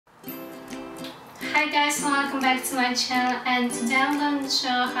Hi guys, welcome back to my channel, and today I'm going to show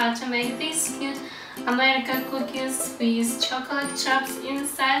how to make these cute American cookies with chocolate drops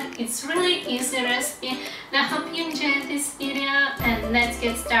inside. It's really easy recipe and I hope you enjoyed this video, and let's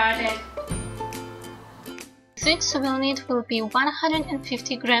get started. Things we'll need will be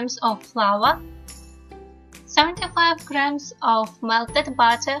 150 grams of flour, 75 grams of melted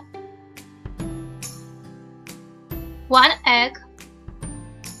butter, 1 egg,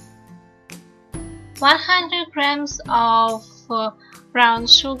 100 grams of brown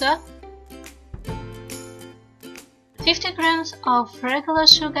sugar, 50 grams of regular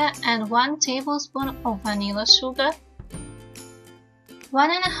sugar and 1 tablespoon of vanilla sugar,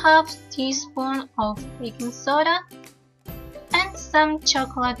 1.5 teaspoon of baking soda, and some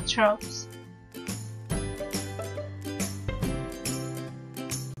chocolate drops.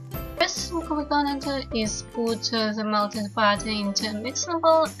 First thing we're gonna do is put the melted butter into a mixing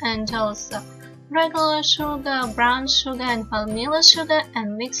bowl and also regular sugar, brown sugar and vanilla sugar,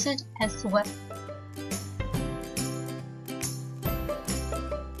 and mix it as well.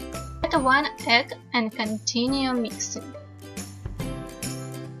 Add 1 egg and continue mixing.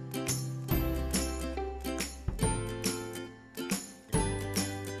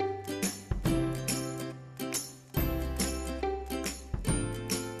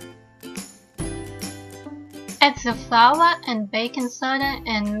 Add the flour and baking soda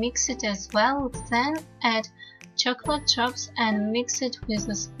and mix it as well, then add chocolate drops and mix it with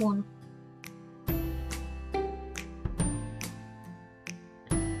a spoon.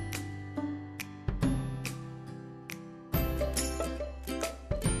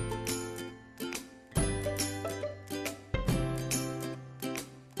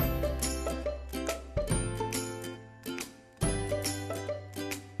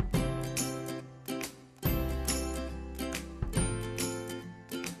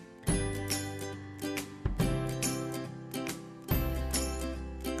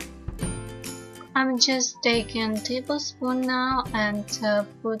 I'm just taking a tablespoon now and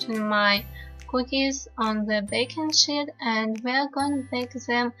putting my cookies on the baking sheet, and we are going to bake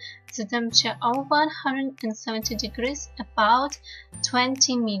them at the temperature of 170 degrees about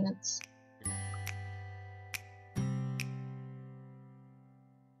 20 minutes.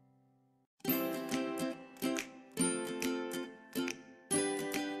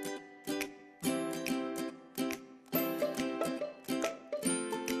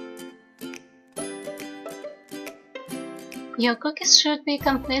 Your cookies should be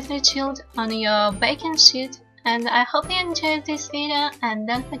completely chilled on your baking sheet, and I hope you enjoyed this video, and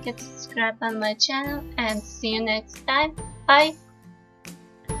don't forget to subscribe on my channel, and see you next time. Bye!